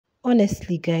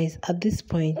Honestly, guys, at this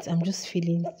point, I'm just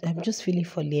feeling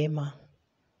for Liema.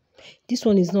 This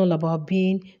one is not all about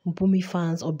being Mpumi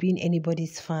fans or being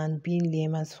anybody's fan, being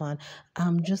Liema's fan.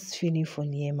 I'm just feeling for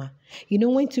Liema. You know,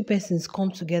 when two persons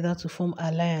come together to form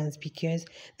alliance because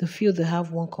they feel they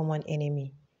have one common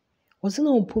enemy. Was it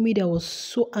not Mpumi that was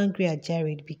so angry at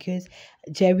Jareed because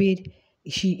Jareed,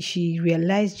 she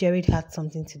realized Jareed had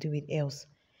something to do with Els.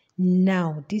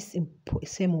 Now, this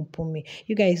same Mpumi,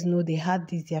 you guys know they had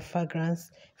their fragrance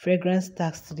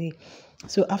tax today.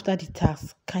 So after the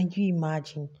tax, can you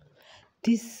imagine?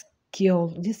 This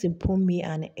girl, this Mpumi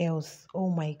and Els, oh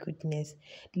my goodness.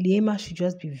 Liema should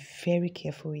just be very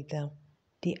careful with them.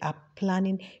 They are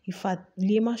planning. In fact,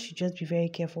 Liema should just be very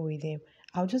careful with them.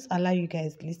 I'll just allow you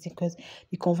guys to listen because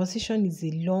the conversation is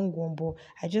a long one, but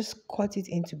I just cut it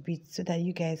into bits so that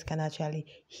you guys can actually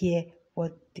hear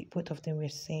what both of them were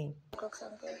saying. Cook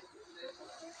something.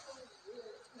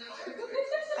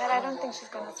 But I don't think she's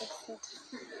gonna succeed.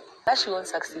 That she won't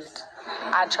succeed.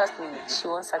 Trust me, she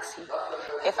won't succeed.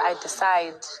 If I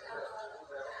decide,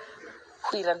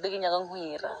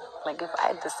 like if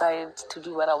I decide to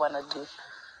do what I wanna do,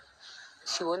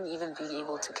 she won't even be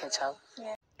able to catch up.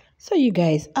 Yeah. So you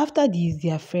guys, after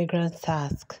their fragrance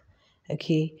task,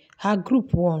 okay, her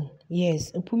group won.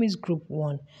 Yes, Mpumi's group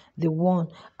won. They won,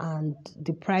 and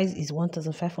the prize is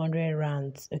 1,500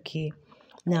 rands. Okay.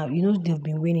 Now, you know they've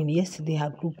been winning. Yesterday, her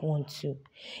group won too.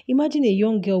 Imagine a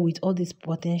young girl with all these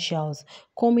potentials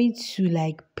coming to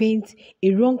like paint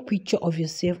a wrong picture of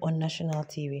yourself on national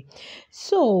TV.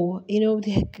 So, you know,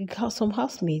 they have some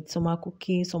housemates, some are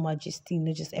cooking, some are just, you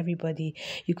know, just everybody.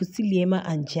 You could see Liema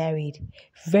and Jareed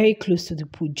very close to the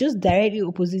pool, just directly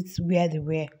opposite where they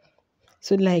were.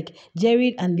 So, like,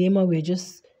 Jareed and Liema were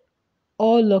just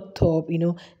all locked up, you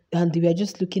know, and they were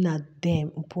just looking at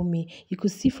them, Mpumi. You could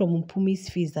see from Mpumi's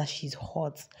face that she's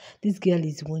hot. This girl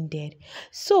is wounded.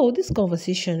 So this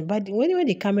conversation, but when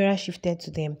the camera shifted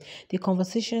to them, the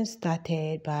conversation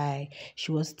started by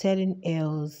she was telling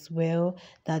Els, well,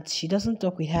 that she doesn't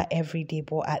talk with her every day,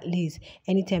 but at least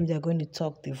anytime they're going to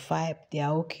talk, the vibe, they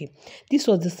are okay. This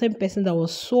was the same person that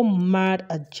was so mad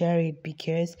at Jareed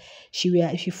because she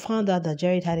found out that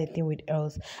Jareed had a thing with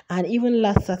Els. And even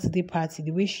last Saturday party,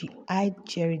 the way she eyed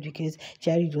Jareed because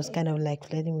Jareed was kind of like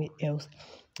flirting with Els.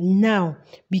 Now,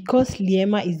 because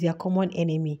Liema is their common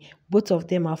enemy, both of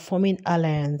them are forming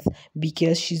alliance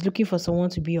because she's looking for someone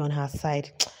to be on her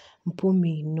side.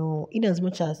 Mpumi, no. In as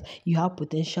much as you have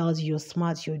potentials, you're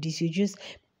smart, you're this, you're just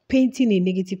painting a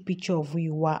negative picture of who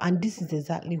you are, and this is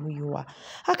exactly who you are.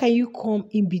 How can you come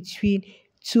in between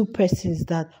two persons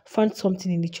that found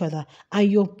something in each other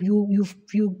and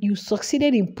you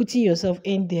succeeded in putting yourself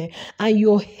in there and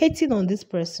you're hating on this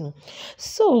person?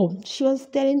 So she was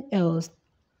telling Els,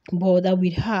 but that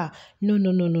with her,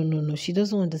 no, she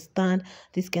doesn't understand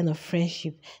this kind of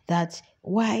friendship. That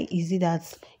why is it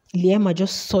that Liema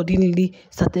just suddenly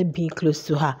started being close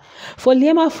to her? For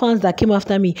Liema fans that came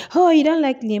after me, oh, you don't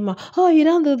like Liema, oh, you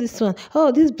don't do this one,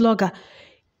 oh, this blogger.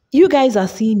 You guys are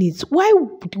seeing it. Why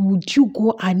would you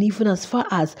go and even as far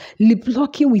as lip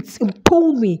locking with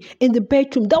Mpumi in the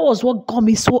bedroom? That was what got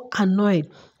me so annoyed.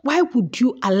 Why would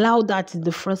you allow that in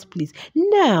the first place?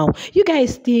 Now, you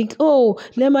guys think, oh,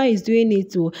 Liema is doing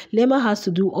it too. Liema has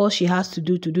to do all she has to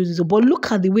do this. But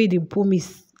look at the way the Mpumi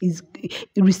is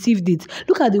received it.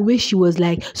 Look at the way she was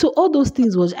like. So all those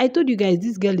things was, I told you guys,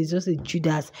 this girl is just a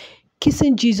Judas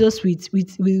kissing Jesus with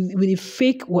a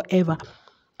fake whatever.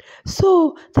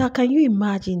 So that can you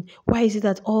imagine why is it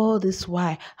that all this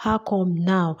while, how come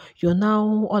now you're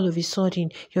now all of a sudden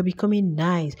you're becoming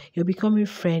nice, you're becoming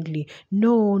friendly?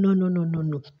 No.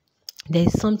 There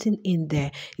is something in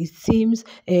there. It seems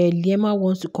Liema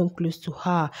wants to come close to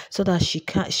her so that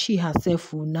she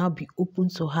herself will now be open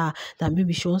to her, that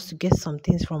maybe she wants to get some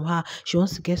things from her, she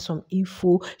wants to get some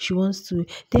info, she wants to.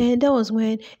 Then that was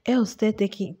when Els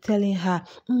started telling her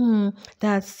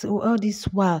that all this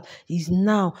while is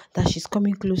now that she's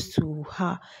coming close to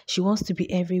her, she wants to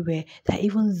be everywhere, that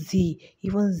even Z,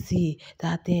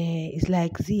 that it's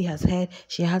like Z has heard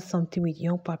she had something with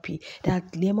young papi,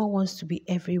 that Liema wants to be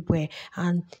everywhere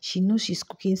and she knows she's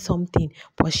cooking something,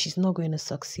 but she's not going to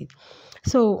succeed.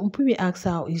 So Mpumi asked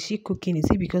her, is she cooking? Is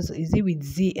it with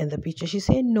Z in the picture? She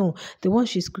said no. The one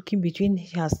she's cooking between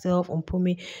herself and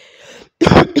Mpumi.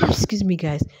 Excuse me,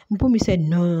 guys. Mpumi said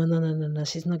no.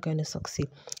 She's not going to succeed.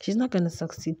 She's not going to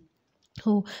succeed.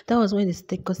 Oh, that was when they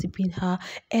started gossiping her.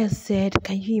 Els said,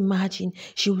 can you imagine?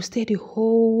 She will stay the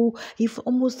whole, if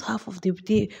almost half of the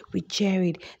day with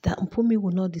Jareed, that Mpumi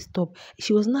will not disturb.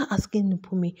 She was not asking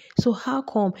Mpumi, so how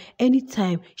come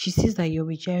anytime she sees that you're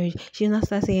with Jareed, she will not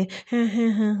start saying,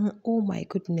 oh my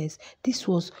goodness, this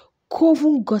was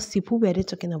coven gossip. Who were they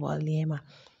talking about Liema?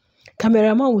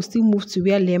 Cameraman will still move to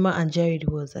where Liema and Jareed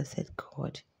was. I said,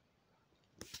 God.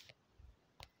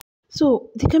 So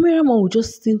the cameraman will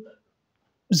just still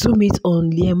zoom it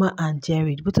on Liema and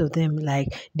Jareed. Both of them,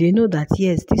 like, they know that,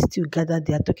 yes, these two gathered,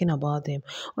 they are talking about them.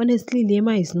 Honestly,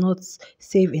 Liema is not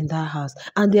safe in that house.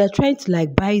 And they are trying to,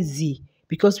 like, buy Z.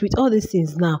 Because with all these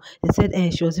things now, they said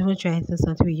she was even trying to do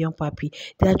something with young papi.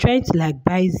 They are trying to, like,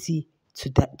 buy Z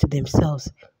to themselves.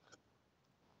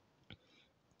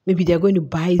 Maybe they're going to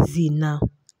buy Z now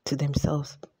to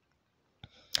themselves.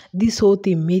 This whole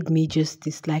thing made me just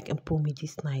dislike Mpumi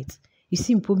this night. You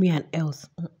see, Mpumi and Els.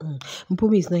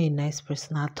 Mpumi is not a nice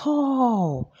person at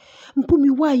all.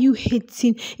 Mpumi, why are you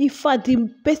hating? In fact,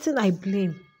 the person I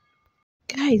blame,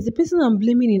 guys, the person I'm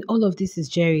blaming in all of this is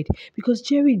Jareed. Because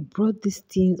Jareed brought these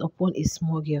things upon a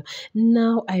small girl.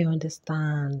 Now I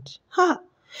understand. Now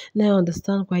I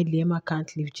understand why Liema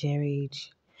can't leave Jareed.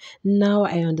 Now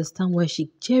I understand why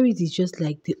Jareed is just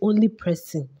like the only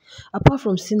person. Apart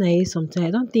from Sinaye sometimes, I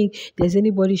don't think there's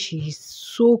anybody she is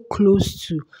so close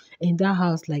to in that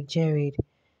house like Jareed.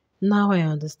 Now I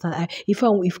understand.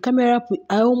 If camera put,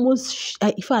 I almost,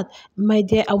 in fact, my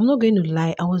dear, I'm not going to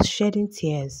lie, I was shedding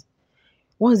tears.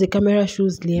 Once the camera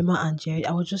shows Liema and Jareed,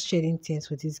 I was just shedding tears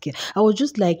for this girl. I was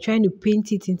just like trying to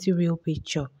paint it into real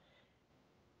picture.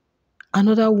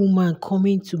 Another woman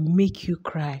coming to make you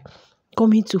cry,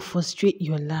 coming to frustrate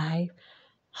your life.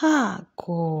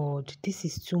 God, this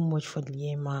is too much for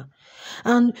Liema.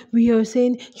 And we are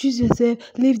saying, choose yourself,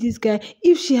 leave this guy.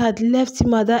 If she had left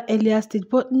him at that earlier stage,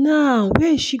 but now,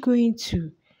 where is she going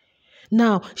to?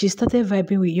 Now, she started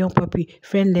vibing with young puppy,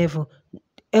 friend level.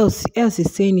 Els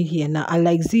is saying it here now, and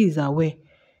like Z is aware.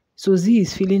 So Z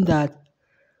is feeling that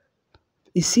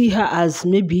you see her as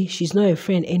maybe she's not a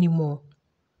friend anymore.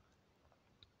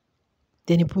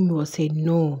 Then Mpumi was saying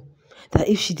no, that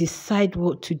if she decides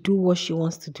to do what she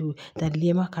wants to do, that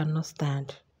Liema cannot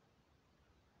stand.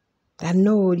 That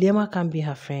no, Liema can't be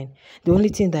her friend. The only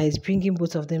thing that is bringing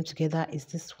both of them together is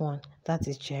this one. That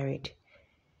is Jareed.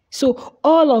 So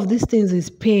all of these things is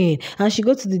pain. And she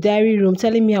goes to the diary room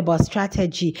telling me about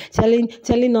strategy,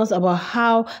 telling us about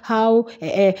how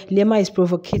Liema is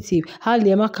provocative, how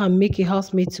Liema can make a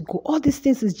housemate to go. All these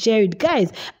things is Jareed.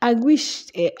 Guys, I wish,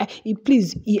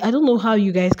 please, I don't know how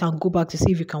you guys can go back to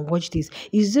see if you can watch this.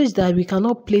 It's just that we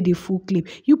cannot play the full clip.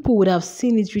 You people would have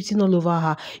seen it written all over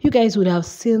her. You guys would have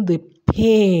seen the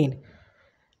pain.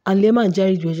 And Liema and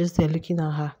Jareed were just there looking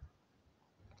at her.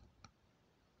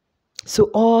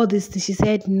 So all this, she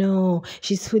said no,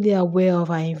 she's fully aware of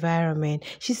her environment.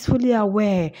 She's fully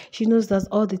aware. She knows that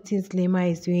all the things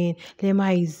Liema is doing,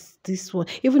 Liema is this one.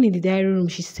 Even in the diary room,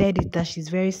 she said it that she's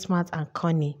very smart and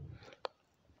cunning.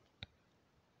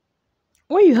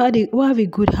 When you have a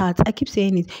good heart, I keep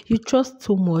saying it, you trust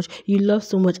so much, you love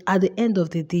so much, at the end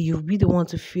of the day, you'll be the one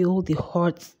to feel the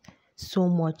hurt so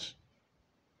much.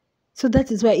 So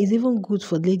that is why it's even good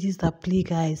for ladies that play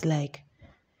guys like,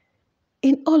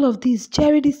 in all of this,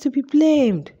 Jareed is to be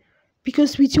blamed.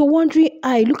 Because with your wandering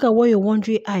eye, look at what your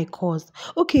wandering eye caused.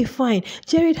 Okay, fine.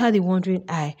 Jareed had a wandering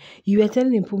eye. You were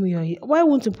telling Mpumi, why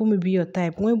won't Mpumi be your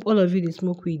type when all of you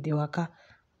smoke weed, they waka?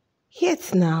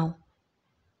 Yet now.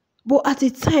 But at the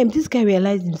time, this guy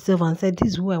realized himself and said,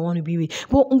 this is who I want to be with.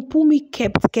 But Mpumi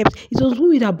kept. It was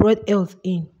Mpumi that brought Els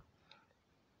in.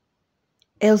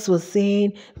 Els was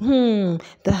saying,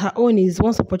 that her own is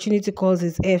once opportunity calls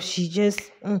is F. She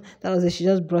just, that was it. She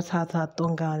just brought her to her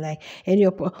tongue out like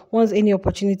once any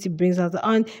opportunity brings her.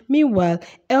 And meanwhile,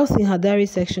 Els in her diary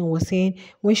section was saying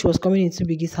when she was coming into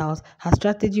Biggie's house, her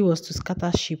strategy was to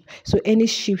scatter sheep. So any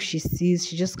sheep she sees,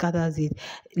 she just scatters it.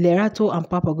 Lerato and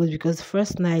Papa Goes, because the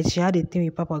first night she had a thing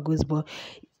with Papa Goes, but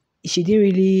she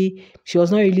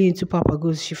was not really into Papa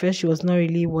Goes. She felt she was not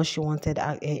really what she wanted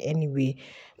anyway.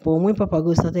 But when Papa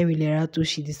Goes started with Lerato,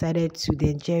 she decided to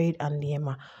then Jareed and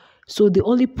Liema. So the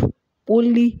only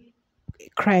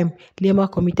crime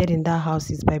Liema committed in that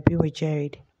house is by being with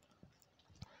Jareed.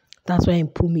 That's why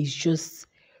Mpumi is just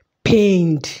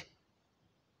pained.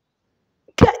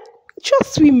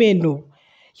 Just women, no.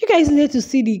 You guys need to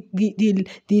see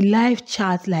the live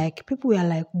chat. Like, people were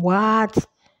like, what?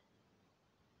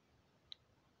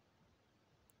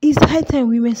 It's high time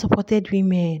women supported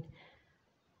women.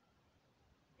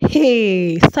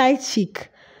 Hey, side chick.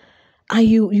 And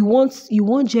you want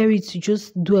Jareed to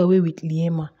just do away with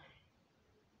Liema.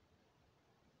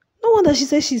 No wonder she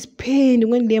said she's pained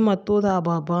when Liema told her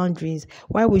about boundaries.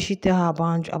 Why would she tell her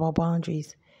about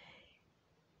boundaries?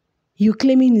 You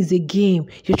claiming it's a game.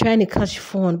 You're trying to catch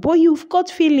fun. But you've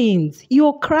got feelings.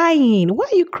 You're crying. Why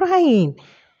are you crying?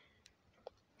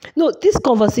 No, this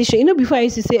conversation, before I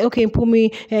used to say, okay,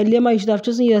 Mpumi, Liema, you should have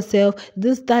chosen yourself,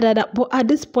 this, that, that, that. But at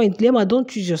this point, Liema, don't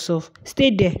choose yourself.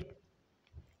 Stay there.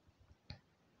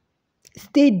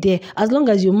 Stay there. As long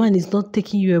as your man is not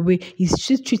taking you away, he's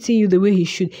just treating you the way he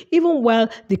should. Even while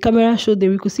the camera showed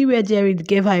them, we could see where Jareed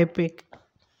gave her a peck.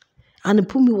 And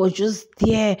Mpumi was just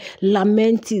there,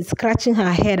 lamenting, scratching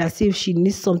her head as if she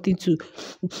needs something to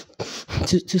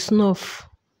snuff.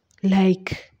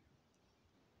 Like,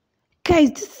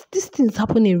 guys, this things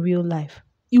happen in real life.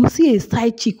 You will see a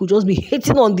side chick who just be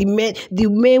hating on the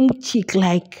main chick,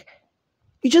 like,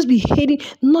 you just be hating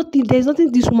nothing. There's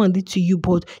nothing this woman did to you,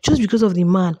 but just because of the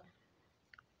man.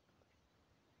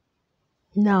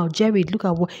 Now, Jareed, look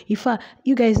at what. In fact,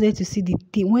 you guys need to see the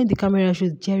thing when the camera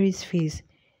shows Jareed's face.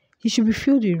 He should be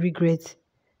filled with regret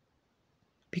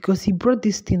because he brought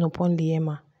this thing upon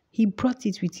Liema. He brought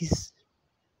it with his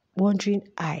wandering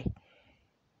eye.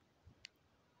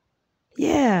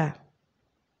 Yeah,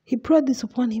 he brought this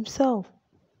upon himself.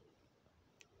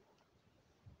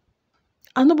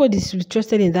 And nobody's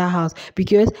interested in that house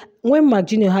because when Mark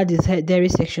Jr. had his dairy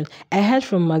section, I heard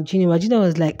from Mark Jr. Mark Jr.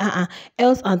 was like,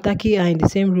 Els and Taki are in the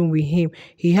same room with him.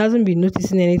 He hasn't been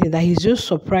noticing anything, that he's just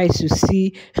surprised to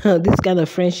see this kind of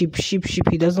friendship, ship,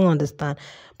 he doesn't understand.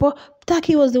 But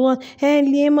Taki was the one, hey,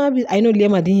 Liema, I know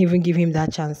Liema didn't even give him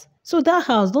that chance. So that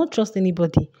house, don't trust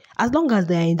anybody. As long as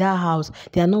they're in that house,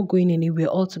 they are not going anywhere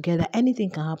altogether. Anything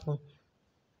can happen.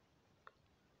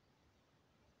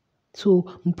 So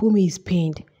Mpumi is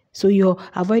pained. So you're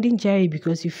avoiding Jareed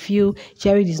because you feel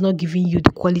Jareed is not giving you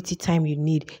the quality time you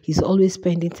need. He's always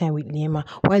spending time with Liema.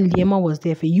 While Liema was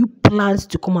there for you, planned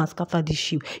to come and scatter the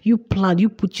ship. You planned, you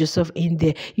put yourself in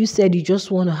there. You said you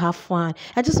just want to have fun.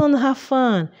 I just want to have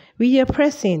fun with your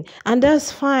pressing. And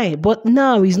that's fine. But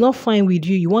now he's not fine with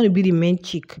you. You want to be the main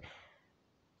chick.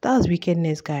 That's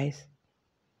wickedness, guys.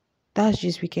 That's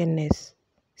just wickedness.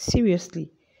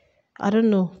 Seriously. I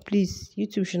don't know. Please,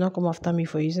 YouTube should not come after me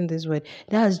for using this word.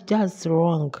 That's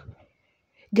wrong.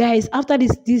 Guys, after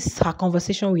this her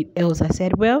conversation with Els, I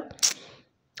said, well,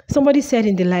 somebody said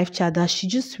in the live chat that she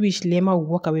just wished Liema would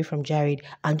walk away from Jareed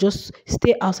and just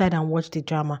stay outside and watch the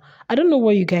drama. I don't know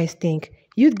what you guys think.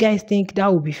 You guys think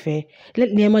that would be fair? Let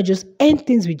Liema just end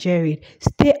things with Jareed,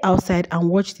 stay outside and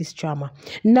watch this drama.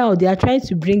 Now they are trying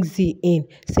to bring Z in,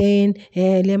 saying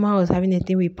Liema was having a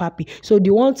thing with Papi. So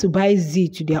they want to buy Z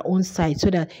to their own side so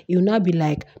that it will not be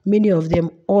like many of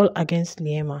them all against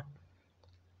Liema.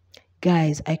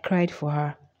 Guys, I cried for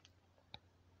her.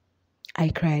 I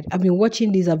cried. I've been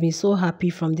watching this. I've been so happy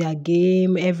from their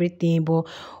game, everything. But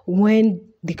when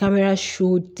the camera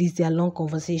showed their long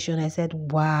conversation, I said,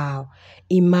 wow,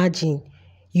 imagine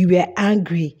you were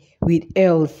angry with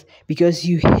Els because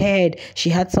you heard she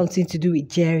had something to do with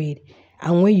Jareed.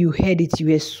 And when you heard it,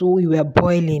 you were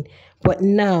boiling. But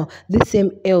now, this same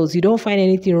Els, you don't find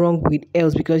anything wrong with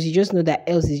Els because you just know that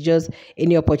Els is just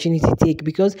any opportunity take.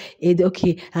 Because,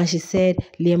 okay, and she said,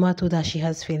 Liema told her she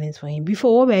has feelings for him.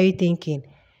 Before, what were you thinking?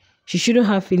 She shouldn't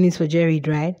have feelings for Jareed,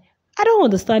 right? I don't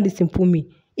understand this in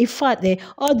Mpumi. In fact,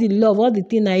 all the love, all the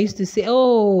thing I used to say,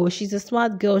 oh, she's a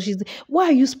smart girl. Why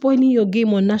are you spoiling your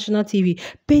game on national TV?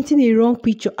 Painting a wrong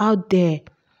picture out there.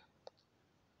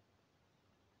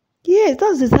 Yes,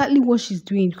 that's exactly what she's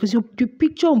doing because the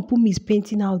picture on Mpumi is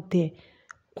painting out there.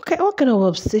 Okay, what kind of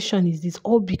obsession is this?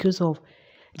 All because of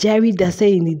Jareed that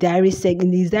said in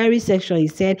his diary section, he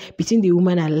said between the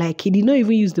woman I like. He did not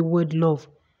even use the word love.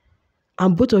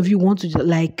 And both of you want to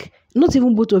like, not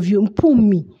even both of you,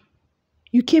 Mpumi.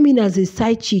 You came in as a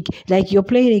side chick, like you're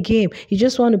playing a game. You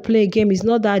just want to play a game. It's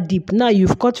not that deep. Now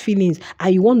you've caught feelings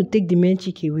and you want to take the main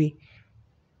chick away.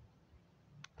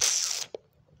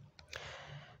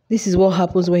 This is what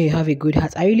happens when you have a good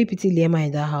heart. I really pity Liema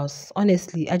in that house.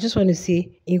 Honestly, I just want to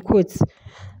say, in quotes,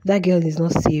 that girl is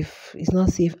not safe. It's not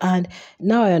safe. And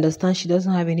now I understand she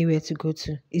doesn't have anywhere to go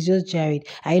to. It's just Jareed.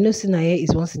 I know Sinaye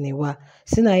is once in a while.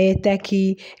 Sinaye,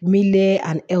 Taki, Mile,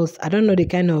 and Els. I don't know the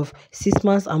kind of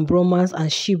sis-mans and bromans and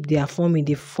ship they are forming.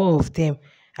 The four of them.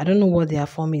 I don't know what they are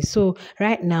forming. So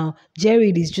right now,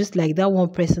 Jareed is just like that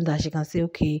one person that she can say,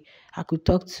 okay, I could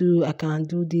talk to, I can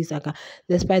do this, I can,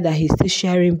 despite that he's still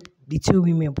sharing the two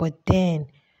women. But then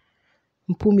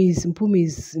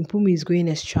Mpumi is going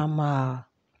extra mile.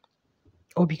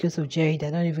 Or because of Jareed,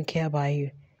 I don't even care about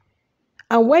you.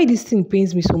 And why this thing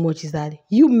pains me so much is that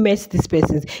you met these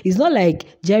persons. It's not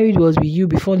like Jareed was with you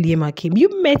before Liema came.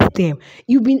 You met them.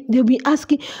 They've been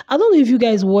asking. I don't know if you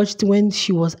guys watched when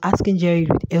she was asking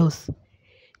Jareed with Els.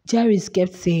 Jareed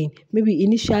kept saying, maybe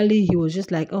initially he was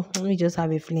just like, oh, let me just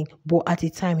have a feeling. But at the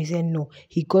time, he said no.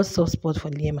 He got soft spot for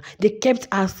Liema. They kept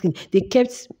asking. They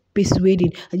kept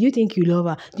persuading. Do you think you love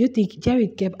her? Do you think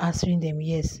Jareed kept answering them?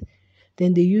 Yes.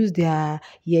 Then they use their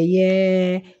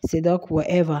yeah, Sedok,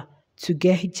 whatever to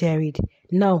get Jareed.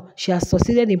 Now she has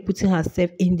succeeded in putting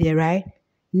herself in there, right?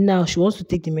 Now she wants to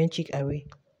take the main chick away.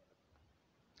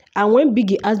 And when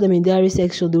Biggie asks them in their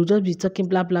section, they'll just be talking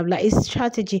blah blah blah. It's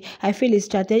strategy. I feel it's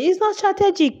strategy. It's not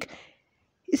strategic.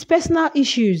 It's personal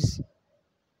issues.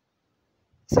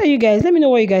 So you guys, let me know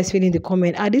what you guys feel in the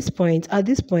comment. At this point,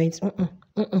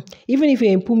 even if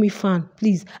you're a Mpumi fan,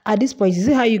 please, at this point, is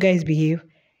it how you guys behave?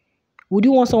 Would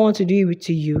you want someone to do it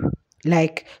to you?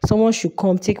 Like someone should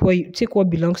come take what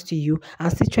belongs to you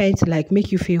and still trying to like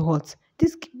make you feel hot.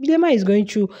 This Liema is going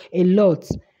through a lot.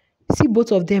 See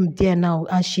both of them there now,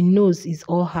 and she knows it's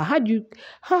all her.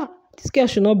 This girl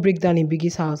should not break down in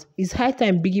Biggie's house. It's high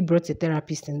time Biggie brought a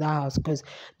therapist in that house because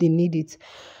they need it.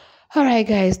 All right,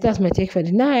 guys, that's my take for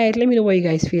the night. Let me know what you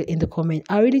guys feel in the comment.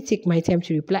 I'll really take my time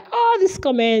to reply all these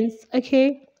comments.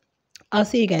 Okay, I'll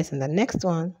see you guys in the next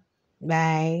one.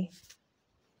 Bye.